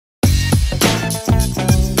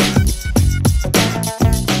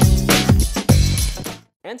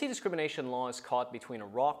Anti-discrimination law is caught between a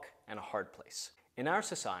rock and a hard place. In our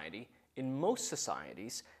society, in most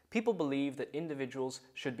societies, people believe that individuals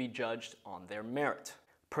should be judged on their merit.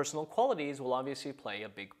 Personal qualities will obviously play a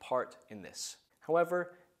big part in this.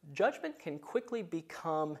 However, judgment can quickly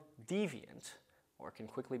become deviant, or can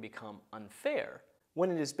quickly become unfair,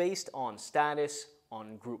 when it is based on status,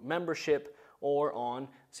 on group membership, or on a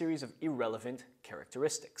series of irrelevant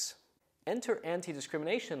characteristics. Enter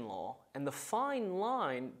anti-discrimination law and the fine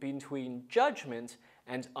line between judgment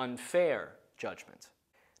and unfair judgment.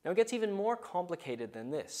 Now it gets even more complicated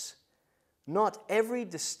than this. Not every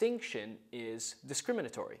distinction is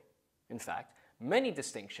discriminatory. In fact, many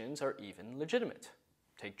distinctions are even legitimate.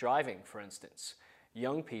 Take driving, for instance.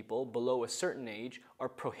 Young people below a certain age are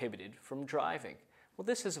prohibited from driving. Well,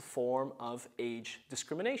 this is a form of age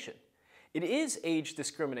discrimination. It is age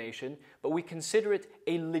discrimination, but we consider it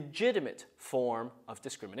a legitimate form of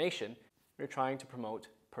discrimination. We're trying to promote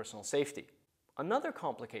personal safety. Another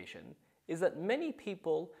complication is that many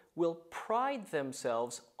people will pride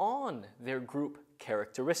themselves on their group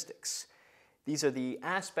characteristics. These are the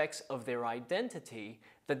aspects of their identity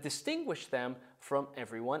that distinguish them from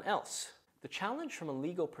everyone else. The challenge from a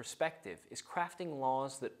legal perspective is crafting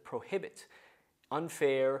laws that prohibit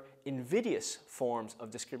unfair, invidious forms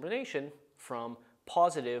of discrimination from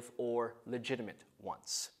positive or legitimate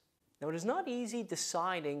ones. Now, it is not easy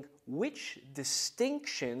deciding which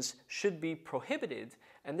distinctions should be prohibited,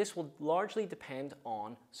 and this will largely depend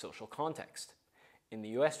on social context. In the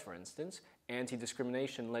US, for instance,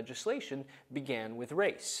 anti-discrimination legislation began with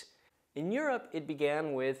race. In Europe, it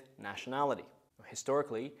began with nationality.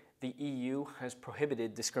 Historically, the EU has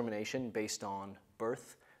prohibited discrimination based on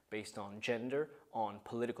birth, based on gender, on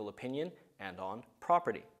political opinion, and on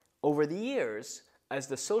property. Over the years, as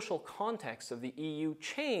the social context of the EU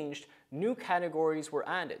changed, new categories were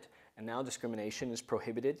added, and now discrimination is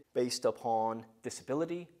prohibited based upon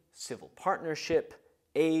disability, civil partnership,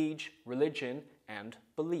 age, religion, and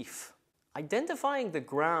belief. Identifying the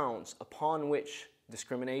grounds upon which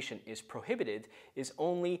discrimination is prohibited is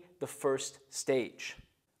only the first stage.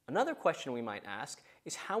 Another question we might ask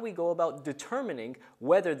is how we go about determining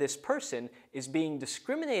whether this person is being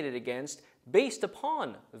discriminated against based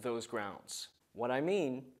upon those grounds. What I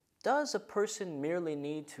mean, does a person merely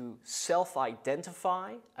need to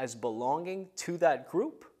self-identify as belonging to that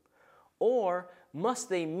group? Or must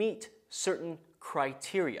they meet certain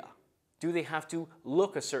criteria? Do they have to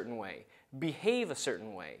look a certain way, behave a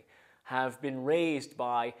certain way, have been raised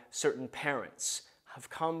by certain parents, have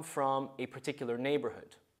come from a particular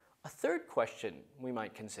neighborhood? A third question we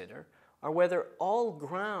might consider are whether all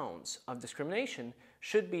grounds of discrimination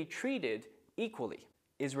should be treated equally.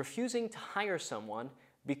 Is refusing to hire someone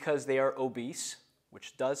because they are obese,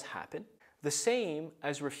 which does happen, the same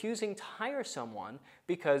as refusing to hire someone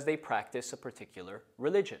because they practice a particular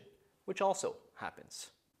religion, which also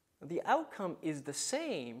happens? The outcome is the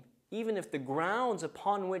same even if the grounds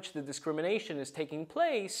upon which the discrimination is taking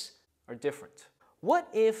place are different. What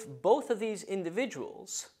if both of these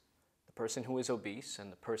individuals, the person who is obese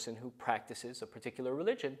and the person who practices a particular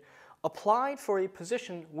religion, applied for a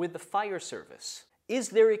position with the fire service? Is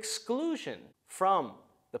their exclusion from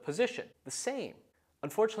the position the same?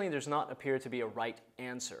 Unfortunately, there does not appear to be a right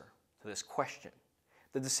answer to this question.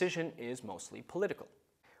 The decision is mostly political.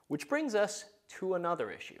 Which brings us to another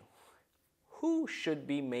issue. Who should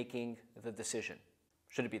be making the decision?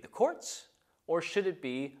 Should it be the courts or should it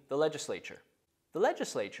be the legislature? The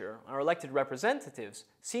legislature, our elected representatives,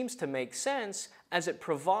 seems to make sense as it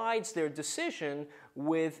provides their decision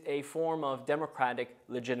with a form of democratic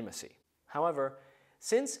legitimacy. However,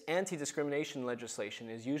 since anti-discrimination legislation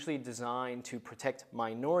is usually designed to protect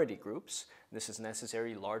minority groups, this is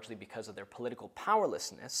necessary largely because of their political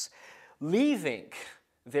powerlessness, leaving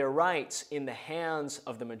their rights in the hands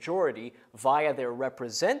of the majority via their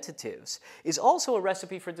representatives is also a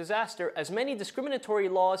recipe for disaster, as many discriminatory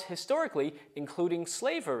laws historically, including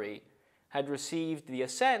slavery, had received the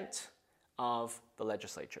assent of the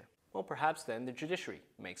legislature. Well, perhaps then the judiciary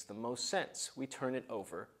makes the most sense. We turn it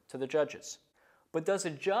over to the judges. But does a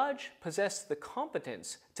judge possess the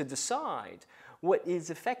competence to decide what is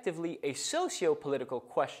effectively a socio-political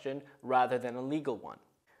question rather than a legal one?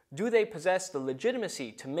 Do they possess the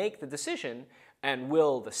legitimacy to make the decision, and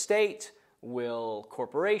will the state, will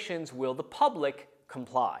corporations, will the public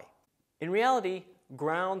comply? In reality,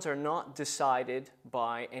 grounds are not decided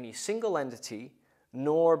by any single entity,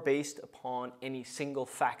 nor based upon any single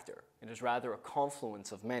factor. It is rather a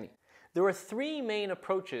confluence of many. There are three main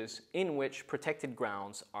approaches in which protected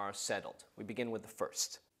grounds are settled. We begin with the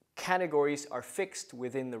first. Categories are fixed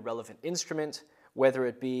within the relevant instrument, whether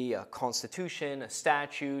it be a constitution, a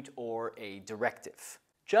statute, or a directive.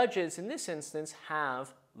 Judges in this instance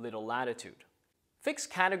have little latitude. Fixed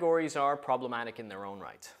categories are problematic in their own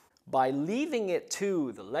right. By leaving it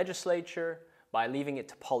to the legislature, by leaving it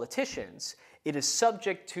to politicians, it is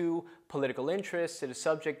subject to political interests, it is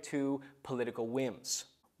subject to political whims.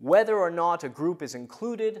 Whether or not a group is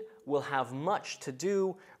included will have much to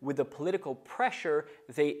do with the political pressure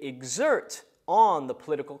they exert on the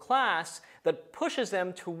political class that pushes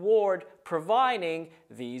them toward providing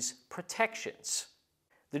these protections.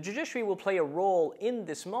 The judiciary will play a role in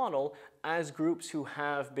this model as groups who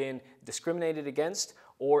have been discriminated against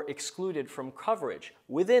or excluded from coverage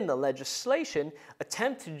within the legislation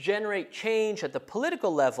attempt to generate change at the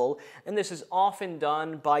political level, and this is often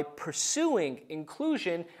done by pursuing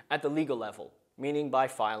inclusion at the legal level, meaning by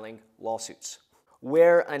filing lawsuits.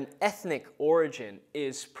 Where an ethnic origin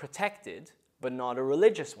is protected, but not a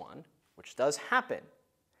religious one, which does happen,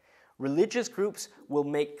 religious groups will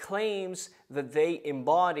make claims that they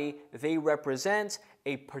embody, they represent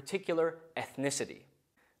a particular ethnicity.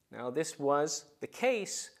 Now, this was the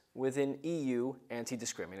case within EU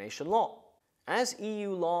anti-discrimination law. As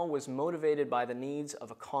EU law was motivated by the needs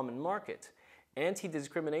of a common market,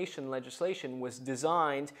 anti-discrimination legislation was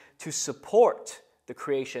designed to support the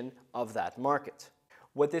creation of that market.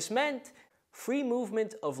 What this meant, free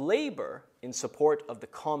movement of labor in support of the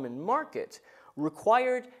common market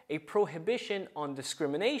required a prohibition on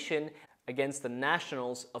discrimination against the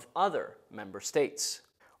nationals of other member states.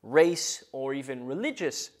 Race or even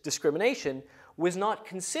religious discrimination was not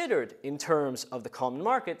considered in terms of the common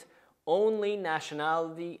market, only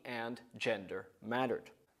nationality and gender mattered.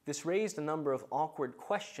 This raised a number of awkward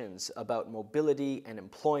questions about mobility and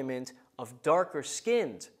employment of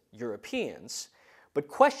darker-skinned Europeans, but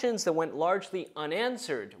questions that went largely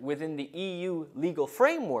unanswered within the EU legal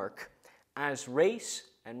framework, as race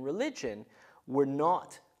and religion were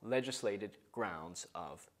not legislated grounds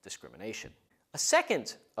of discrimination. A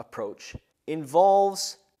second approach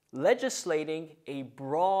involves legislating a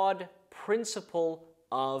broad principle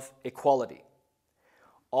of equality.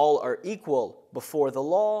 All are equal before the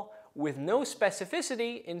law, with no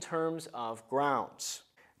specificity in terms of grounds.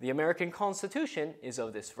 The American Constitution is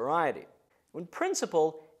of this variety. In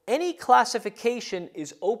principle, any classification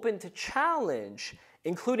is open to challenge,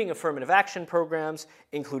 including affirmative action programs,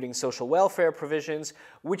 including social welfare provisions,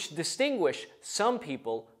 which distinguish some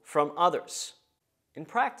people from others. In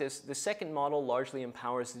practice, the second model largely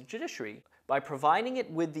empowers the judiciary by providing it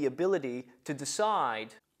with the ability to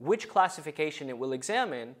decide which classification it will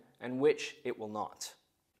examine and which it will not.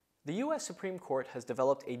 The U.S. Supreme Court has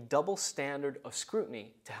developed a double standard of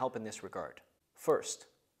scrutiny to help in this regard. First,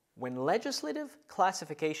 when legislative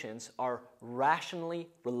classifications are rationally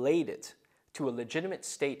related to a legitimate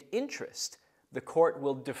state interest, the court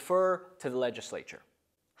will defer to the legislature.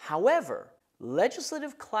 However,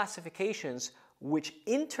 legislative classifications which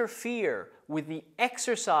interfere with the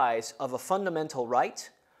exercise of a fundamental right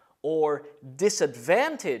or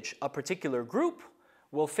disadvantage a particular group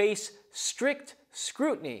will face strict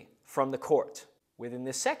scrutiny from the court. Within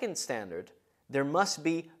the second standard, there must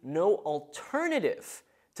be no alternative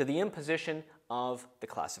to the imposition of the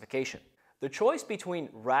classification. The choice between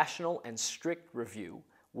rational and strict review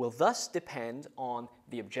will thus depend on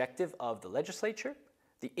the objective of the legislature,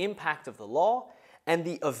 the impact of the law, and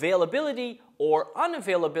the availability or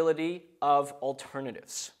unavailability of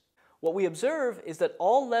alternatives. What we observe is that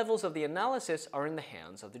all levels of the analysis are in the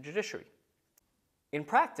hands of the judiciary. In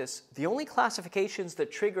practice, the only classifications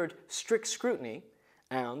that triggered strict scrutiny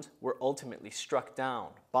and were ultimately struck down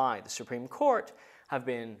by the Supreme Court have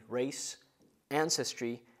been race,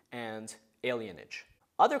 ancestry, and alienage.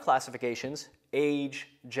 Other classifications, age,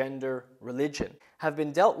 gender, religion, have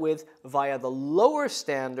been dealt with via the lower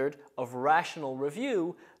standard of rational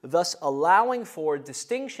review, thus allowing for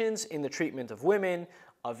distinctions in the treatment of women,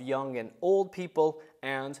 of young and old people,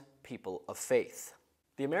 and people of faith.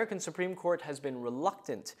 The American Supreme Court has been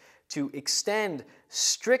reluctant to extend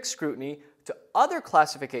strict scrutiny to other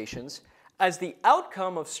classifications, as the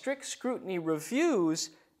outcome of strict scrutiny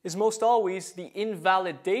reviews is most always the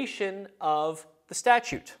invalidation of the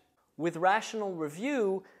statute. With rational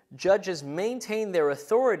review, judges maintain their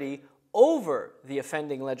authority over the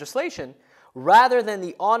offending legislation rather than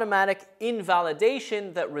the automatic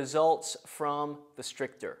invalidation that results from the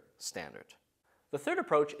stricter standard. The third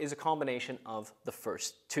approach is a combination of the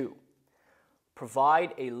first two.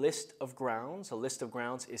 Provide a list of grounds. A list of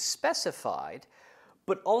grounds is specified,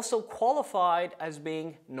 but also qualified as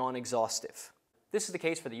being non-exhaustive. This is the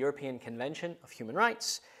case for the European Convention of Human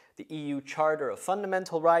Rights, the EU Charter of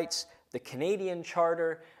Fundamental Rights, the Canadian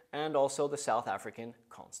Charter, and also the South African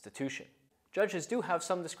Constitution. Judges do have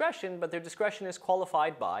some discretion, but their discretion is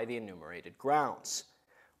qualified by the enumerated grounds.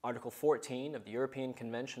 Article 14 of the European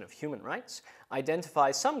Convention of Human Rights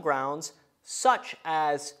identifies some grounds such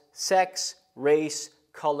as sex, race,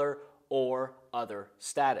 color, or other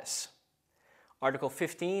status. Article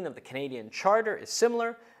 15 of the Canadian Charter is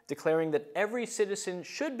similar, declaring that every citizen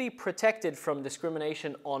should be protected from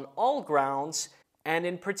discrimination on all grounds, and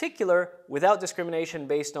in particular, without discrimination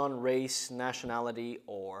based on race, nationality,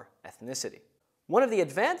 or ethnicity. One of the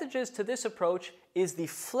advantages to this approach is the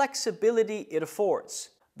flexibility it affords.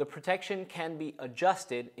 The protection can be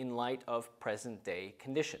adjusted in light of present-day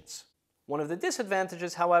conditions. One of the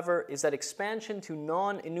disadvantages, however, is that expansion to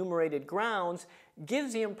non-enumerated grounds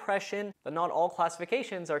gives the impression that not all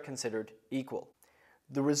classifications are considered equal.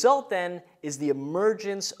 The result then is the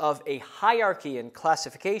emergence of a hierarchy in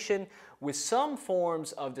classification, with some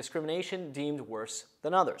forms of discrimination deemed worse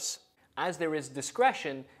than others. As there is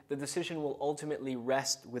discretion, the decision will ultimately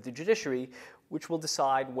rest with the judiciary, which will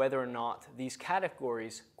decide whether or not these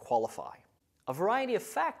categories qualify. A variety of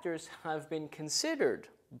factors have been considered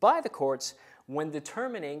by the courts when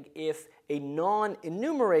determining if a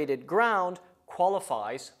non-enumerated ground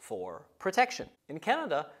qualifies for protection. In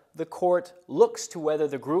Canada, the court looks to whether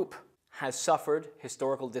the group has suffered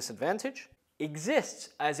historical disadvantage, exists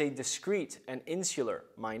as a discrete and insular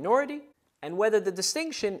minority, and whether the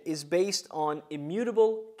distinction is based on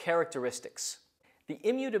immutable characteristics. The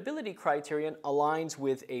immutability criterion aligns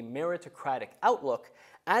with a meritocratic outlook,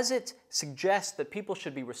 as it suggests that people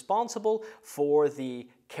should be responsible for the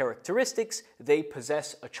characteristics they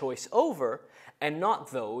possess a choice over, and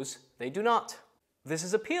not those they do not. This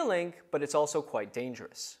is appealing, but it's also quite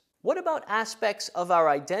dangerous. What about aspects of our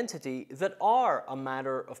identity that are a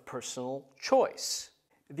matter of personal choice?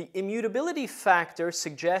 The immutability factor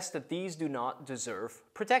suggests that these do not deserve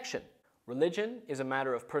protection. Religion is a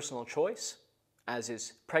matter of personal choice, as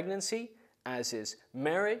is pregnancy, as is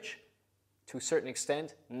marriage, to a certain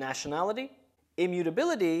extent, nationality.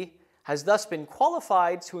 Immutability has thus been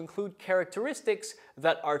qualified to include characteristics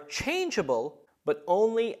that are changeable, but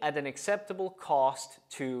only at an acceptable cost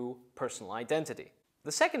to personal identity.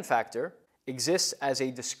 The second factor, exists as a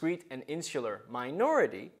discrete and insular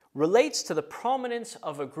minority, relates to the prominence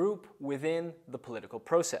of a group within the political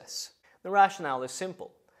process. The rationale is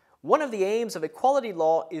simple. One of the aims of equality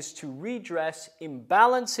law is to redress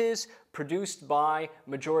imbalances produced by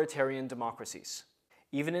majoritarian democracies.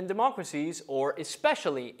 Even in democracies, or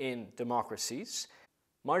especially in democracies,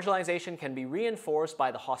 marginalization can be reinforced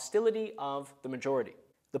by the hostility of the majority.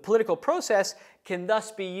 The political process can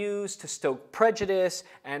thus be used to stoke prejudice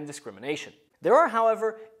and discrimination. There are,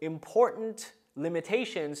 however, important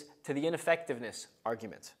limitations to the ineffectiveness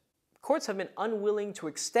argument. Courts have been unwilling to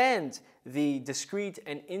extend the discrete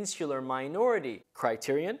and insular minority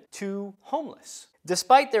criterion to homeless,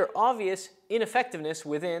 despite their obvious ineffectiveness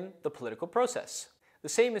within the political process. The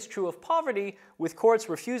same is true of poverty, with courts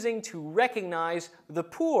refusing to recognize the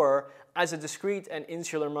poor as a discrete and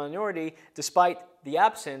insular minority despite the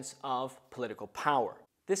absence of political power.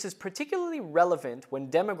 This is particularly relevant when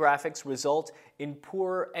demographics result in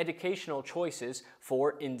poorer educational choices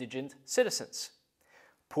for indigent citizens.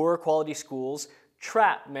 Poorer quality schools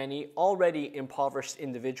trap many already impoverished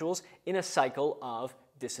individuals in a cycle of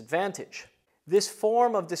disadvantage. This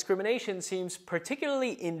form of discrimination seems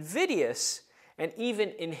particularly invidious and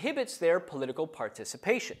even inhibits their political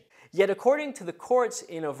participation. Yet according to the courts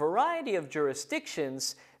in a variety of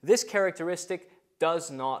jurisdictions, this characteristic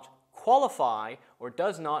does not qualify or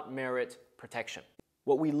does not merit protection.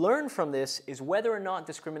 What we learn from this is whether or not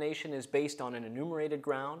discrimination is based on an enumerated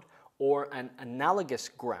ground or an analogous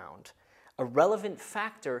ground. A relevant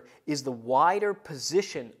factor is the wider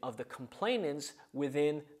position of the complainants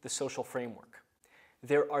within the social framework.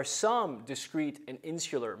 There are some discrete and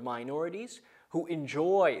insular minorities who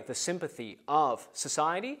enjoy the sympathy of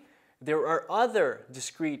society. There are other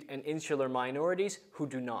discrete and insular minorities who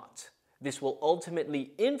do not. This will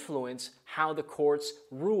ultimately influence how the courts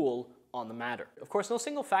rule on the matter. Of course, no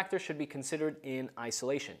single factor should be considered in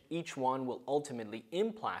isolation. Each one will ultimately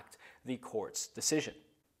impact the court's decision.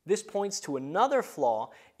 This points to another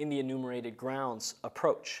flaw in the enumerated grounds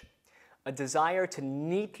approach: a desire to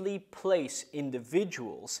neatly place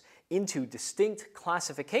individuals into distinct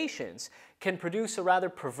classifications can produce a rather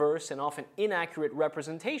perverse and often inaccurate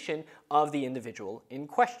representation of the individual in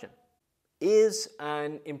question. Is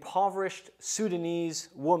an impoverished Sudanese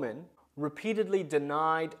woman repeatedly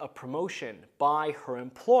denied a promotion by her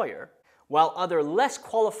employer, while other less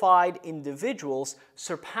qualified individuals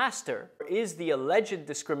surpassed her? Is the alleged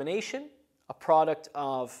discrimination a product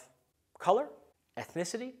of color,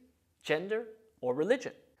 ethnicity, gender, or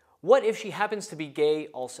religion? What if she happens to be gay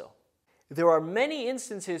also? There are many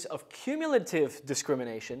instances of cumulative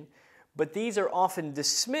discrimination, but these are often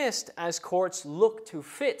dismissed as courts look to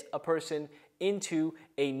fit a person into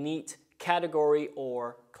a neat category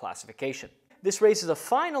or classification. This raises a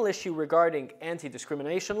final issue regarding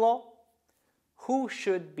anti-discrimination law. Who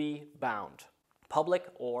should be bound? Public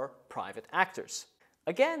or private actors?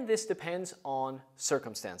 Again, this depends on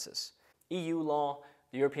circumstances. EU law,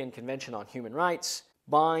 the European Convention on Human Rights,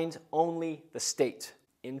 bind only the state.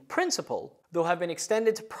 In principle, though, have been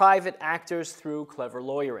extended to private actors through clever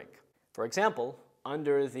lawyering. For example,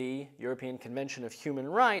 under the European Convention of Human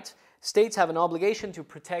Rights, states have an obligation to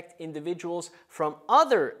protect individuals from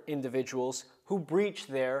other individuals who breach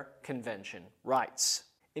their convention rights.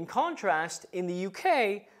 In contrast, in the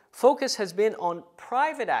UK, focus has been on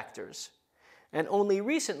private actors, and only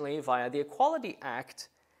recently, via the Equality Act,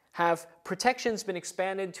 have protections been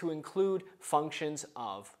expanded to include functions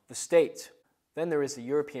of the state. Then there is the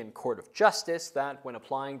European Court of Justice that, when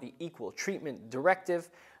applying the Equal Treatment Directive,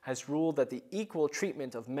 has ruled that the equal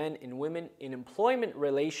treatment of men and women in employment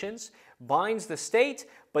relations binds the state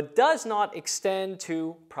but does not extend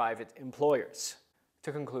to private employers.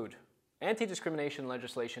 To conclude, anti-discrimination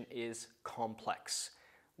legislation is complex.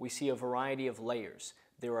 We see a variety of layers.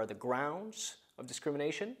 There are the grounds of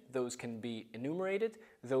discrimination. Those can be enumerated.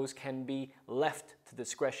 Those can be left to the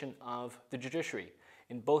discretion of the judiciary.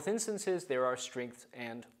 In both instances, there are strengths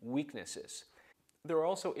and weaknesses. There are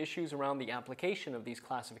also issues around the application of these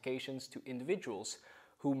classifications to individuals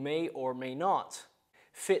who may or may not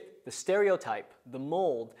fit the stereotype, the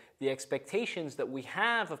mold, the expectations that we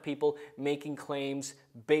have of people making claims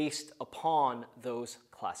based upon those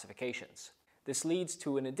classifications. This leads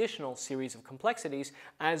to an additional series of complexities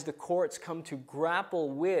as the courts come to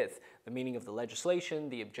grapple with the meaning of the legislation,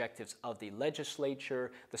 the objectives of the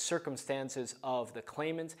legislature, the circumstances of the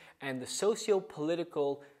claimant, and the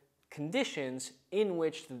socio-political conditions in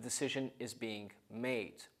which the decision is being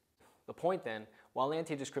made. The point then, while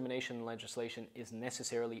anti-discrimination legislation is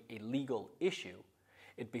necessarily a legal issue,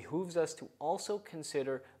 it behooves us to also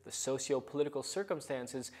consider the socio-political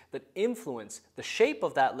circumstances that influence the shape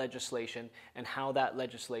of that legislation and how that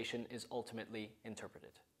legislation is ultimately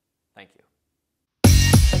interpreted. Thank you.